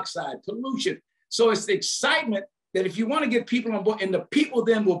 carbon dioxide, pollution. So it's the excitement that if you want to get people on board, and the people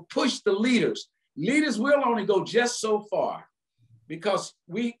then will push the leaders. Leaders will only go just so far because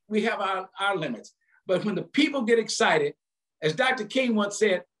we have our limits. But when the people get excited, as Dr. King once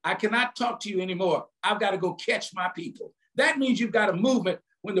said, I cannot talk to you anymore. I've got to go catch my people. That means you've got a movement.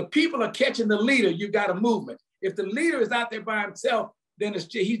 When the people are catching the leader, you've got a movement. If the leader is out there by himself, then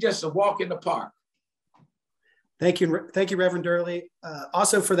he's just a walk in the park. Thank you, Reverend Durley.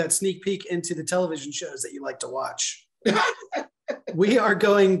 Also for that sneak peek into the television shows that you like to watch. We are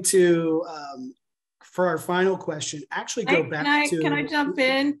going to, for our final question, actually go back to... Can I jump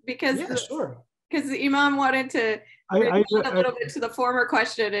in? Because yeah, sure. Because the Imam wanted to respond a little bit to the former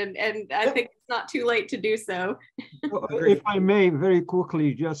question, and I think it's not too late to do so. If I may, very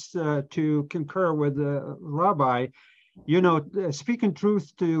quickly, just to concur with the Rabbi, you know, speaking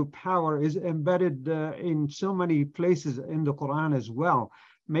truth to power is embedded in so many places in the Quran as well,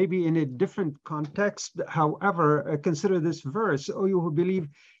 maybe in a different context. However, consider this verse, "O you who believe,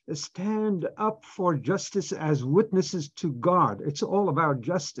 stand up for justice as witnesses to God." It's all about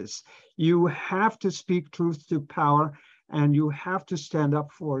justice. You have to speak truth to power, and you have to stand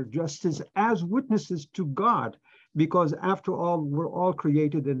up for justice as witnesses to God, because after all, we're all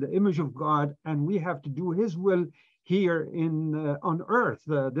created in the image of God, and we have to do His will here on earth,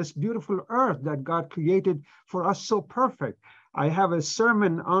 this beautiful earth that God created for us, so perfect. I have a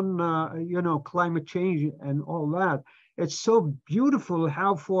sermon on you know, climate change and all that. It's so beautiful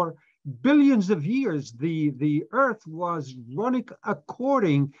how for billions of years the earth was running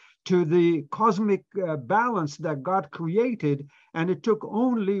according to the cosmic balance that God created, and it took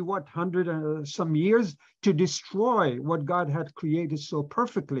only 100 some years to destroy what God had created so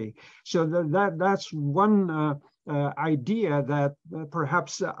perfectly. So that's one idea that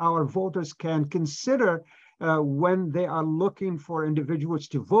perhaps our voters can consider when they are looking for individuals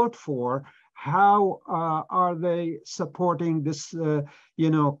to vote for. How are they supporting this, you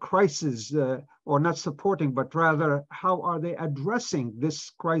know, crisis, or not supporting, but rather how are they addressing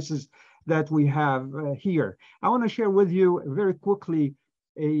this crisis that we have here? I want to share with you very quickly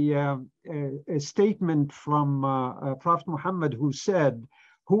a statement from Prophet Muhammad, who said,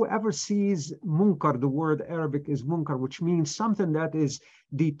 "Whoever sees munkar," the word Arabic is munkar, which means something that is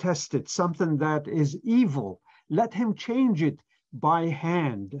detested, something that is evil, let him change it by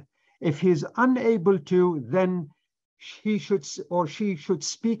hand. If he's unable to, then he should or she should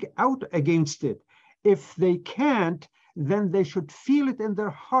speak out against it. If they can't, then they should feel it in their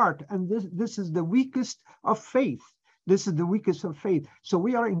heart. And this is the weakest of faith. This is the weakest of faith. So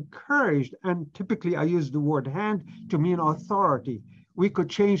we are encouraged, and typically I use the word hand to mean authority. We could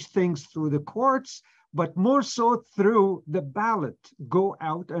change things through the courts, but more so through the ballot. Go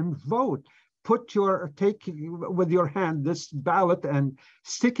out and vote. Take with your hand this ballot and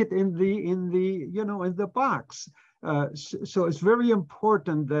stick it in the box. So it's very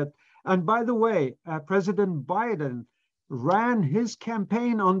important that. And by the way, President Biden ran his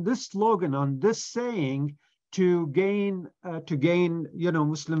campaign on this slogan, on this saying, to gain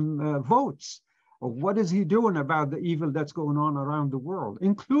Muslim votes. What is he doing about the evil that's going on around the world,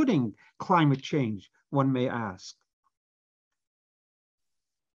 including climate change, one may ask?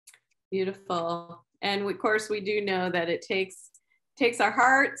 Beautiful. And of course, we do know that it takes takes our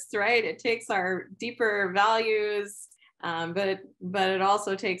hearts, right? It takes our deeper values, but it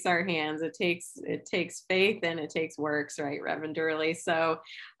also takes our hands. It takes faith and it takes works, right, Reverend Durley? So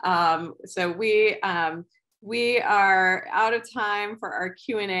we are out of time for our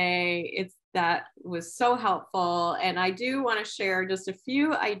Q&A. That was so helpful. And I do want to share just a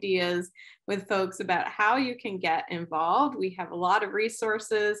few ideas with folks about how you can get involved. We have a lot of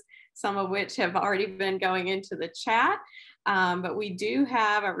resources, some of which have already been going into the chat, but we do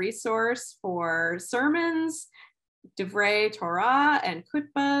have a resource for sermons, divrei, Torah, and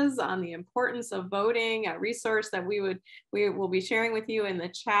khutbahs on the importance of voting, a resource that we will be sharing with you in the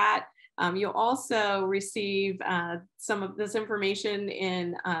chat. You'll also receive some of this information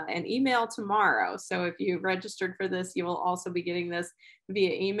in an email tomorrow. So if you've registered for this, you will also be getting this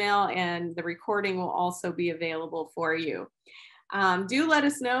via email, and the recording will also be available for you. Do let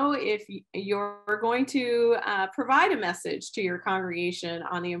us know if you're going to provide a message to your congregation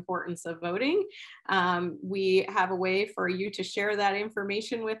on the importance of voting. We have a way for you to share that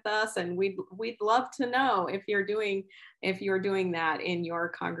information with us, and we'd love to know if you're doing that in your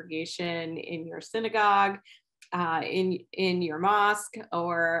congregation, in your synagogue, in your mosque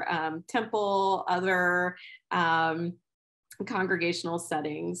or temple, other congregational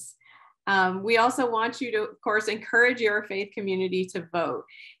settings. We also want you to, of course, encourage your faith community to vote.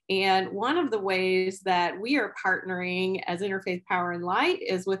 And one of the ways that we are partnering as Interfaith Power and Light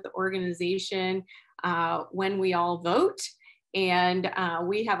is with the organization When We All Vote. And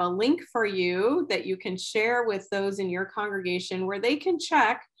we have a link for you that you can share with those in your congregation where they can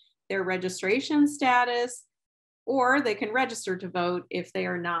check their registration status, or they can register to vote if they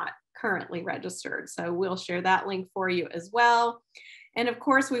are not currently registered. So we'll share that link for you as well. And of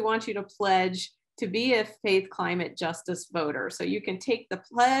course, we want you to pledge to be a faith climate justice voter. So you can take the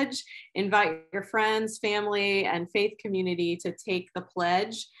pledge, invite your friends, family, and faith community to take the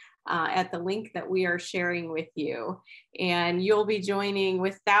pledge at the link that we are sharing with you. And you'll be joining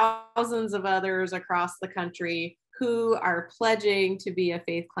with thousands of others across the country who are pledging to be a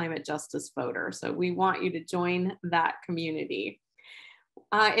faith climate justice voter. So we want you to join that community.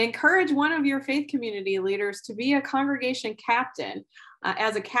 Encourage one of your faith community leaders to be a congregation captain.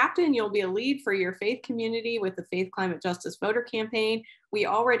 As a captain, you'll be a lead for your faith community with the Faith Climate Justice Voter Campaign. We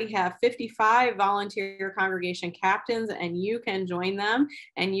already have 55 volunteer congregation captains, and you can join them,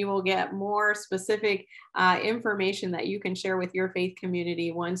 and you will get more specific information that you can share with your faith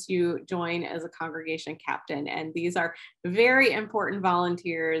community once you join as a congregation captain. And these are very important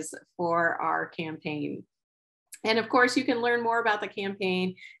volunteers for our campaign. And of course, you can learn more about the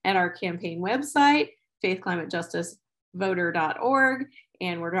campaign at our campaign website, faithclimatejusticevoter.org,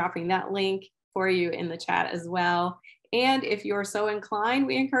 and we're dropping that link for you in the chat as well. And if you're so inclined,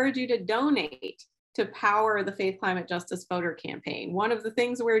 we encourage you to donate to power the Faith Climate Justice Voter Campaign. One of the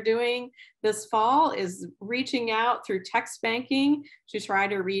things we're doing this fall is reaching out through text banking to try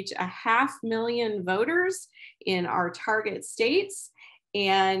to reach 500,000 voters in our target states.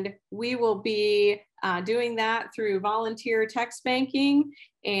 And we will be doing that through volunteer text banking.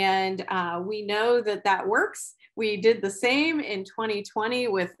 And we know that that works. We did the same in 2020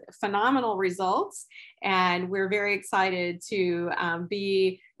 with phenomenal results. And we're very excited to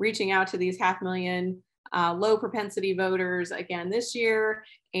be reaching out to these 500,000 low propensity voters again this year.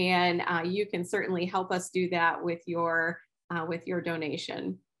 And you can certainly help us do that with your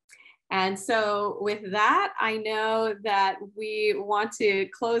donation. And so with that, I know that we want to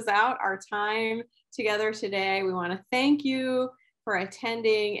close out our time together today. We want to thank you for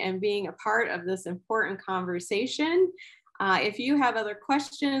attending and being a part of this important conversation. If you have other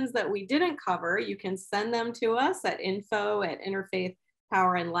questions that we didn't cover, you can send them to us at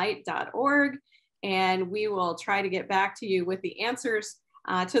info@interfaithpowerandlight.org, and we will try to get back to you with the answers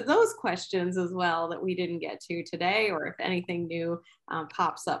to those questions as well that we didn't get to today, or if anything new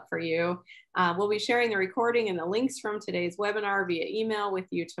pops up for you. We'll be sharing the recording and the links from today's webinar via email with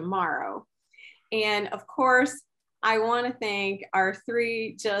you tomorrow. And of course, I want to thank our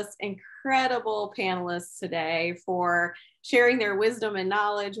three just incredible panelists today for sharing their wisdom and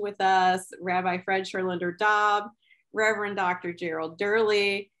knowledge with us: Rabbi Fred Scherlinder Dobb, Reverend Dr. Gerald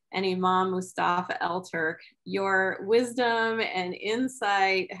Durley, and Imam Mustapha Elturk. Your wisdom and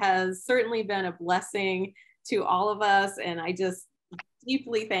insight has certainly been a blessing to all of us, and I just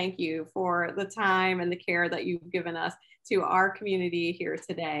deeply thank you for the time and the care that you've given us to our community here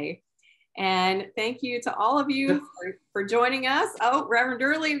today. And thank you to all of you for joining us. Oh, Reverend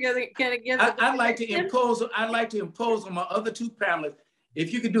Durley, you're gonna give. I'd like to impose on my other two panelists.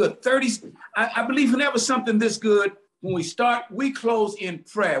 If you could do a 30, I believe whenever something this good, when we start, we close in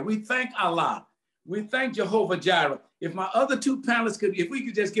prayer. We thank Allah We thank Jehovah Jireh. If my other two panelists could, if we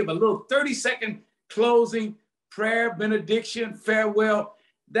could just give a little 30-second closing prayer, benediction, farewell,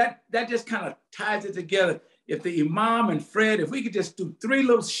 that just kind of ties it together. If the Imam and Fred, if we could just do 3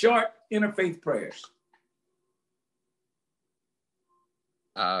 little short interfaith prayers.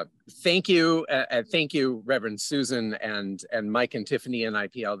 Thank you, Reverend Susan and Mike and Tiffany and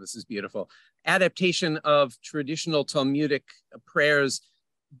IPL. This is beautiful. Adaptation of traditional Talmudic prayers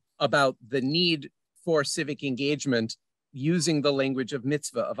about the need for civic engagement using the language of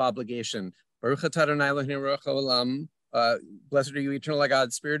mitzvah, of obligation. Baruch atah Adonai Eloheinu melech haolam. Blessed are you, eternal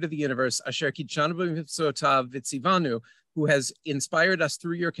God, Spirit of the universe, Asher kitshanu b'mitzvotav v'tzivanu, who has inspired us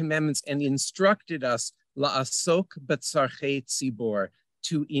through your commandments and instructed us la'asok b'tzarchei tzibor,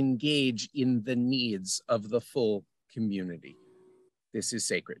 to engage in the needs of the full community. This is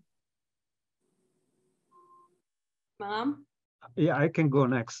sacred. Mom? Yeah, I can go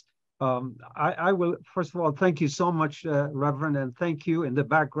next. I will, first of all, thank you so much, Reverend, and thank you in the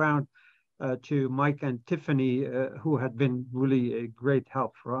background to Mike and Tiffany, who had been really a great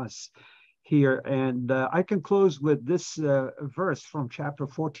help for us here. And I can close with this verse from chapter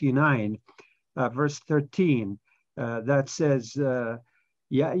 49, verse 13, that says,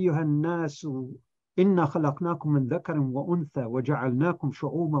 يا أيها الناس إنا خلقناكم من ذكر وأنثى وجعلناكم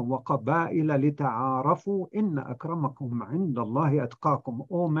شعوبا وقبائل لتعارفوا إن أكرمكم عند الله أتقاكم.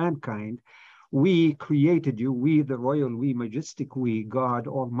 O mankind, we created you, we the royal, we majestic, we God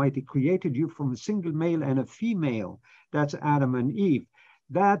Almighty created you from a single male and a female. That's Adam and Eve.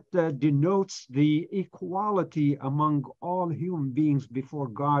 That denotes the equality among all human beings before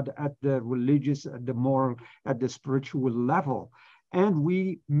God at the religious, at the moral, at the spiritual level. And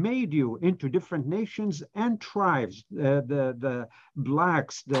we made you into different nations and tribes, the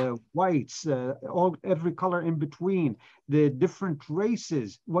blacks, the whites, every color in between, the different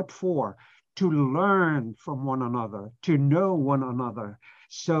races. What for? To learn from one another, to know one another.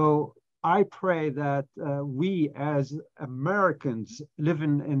 So I pray that we as Americans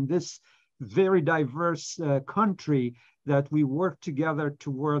living in this very diverse country, that we work together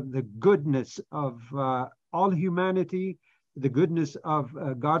toward the goodness of all humanity, the goodness of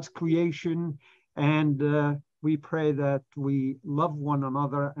God's creation, and we pray that we love one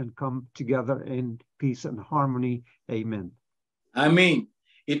another and come together in peace and harmony. Amen. Amen.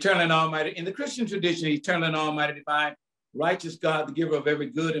 Eternal and Almighty, in the Christian tradition, eternal and Almighty, divine, righteous God, the giver of every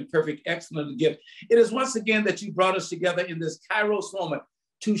good and perfect, excellent gift. It is once again that you brought us together in this Kairos moment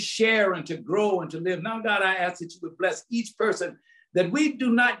to share and to grow and to live. Now, God, I ask that you would bless each person, that we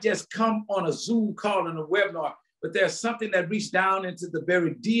do not just come on a Zoom call and a webinar, but there's something that reaches down into the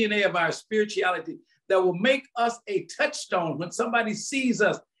very DNA of our spirituality that will make us a touchstone when somebody sees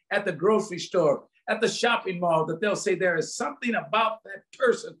us at the grocery store, at the shopping mall, that they'll say there is something about that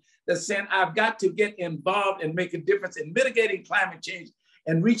person that's saying, I've got to get involved and make a difference in mitigating climate change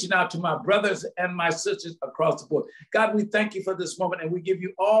and reaching out to my brothers and my sisters across the board. God, we thank you for this moment, and we give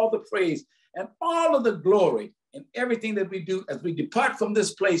you all the praise and all of the glory in everything that we do as we depart from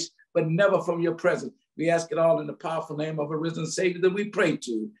this place, but never from your presence. We ask it all in the powerful name of a risen Savior that we pray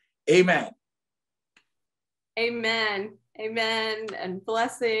to. Amen. Amen. Amen. And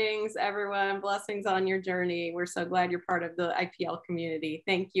blessings, everyone. Blessings on your journey. We're so glad you're part of the IPL community.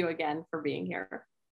 Thank you again for being here.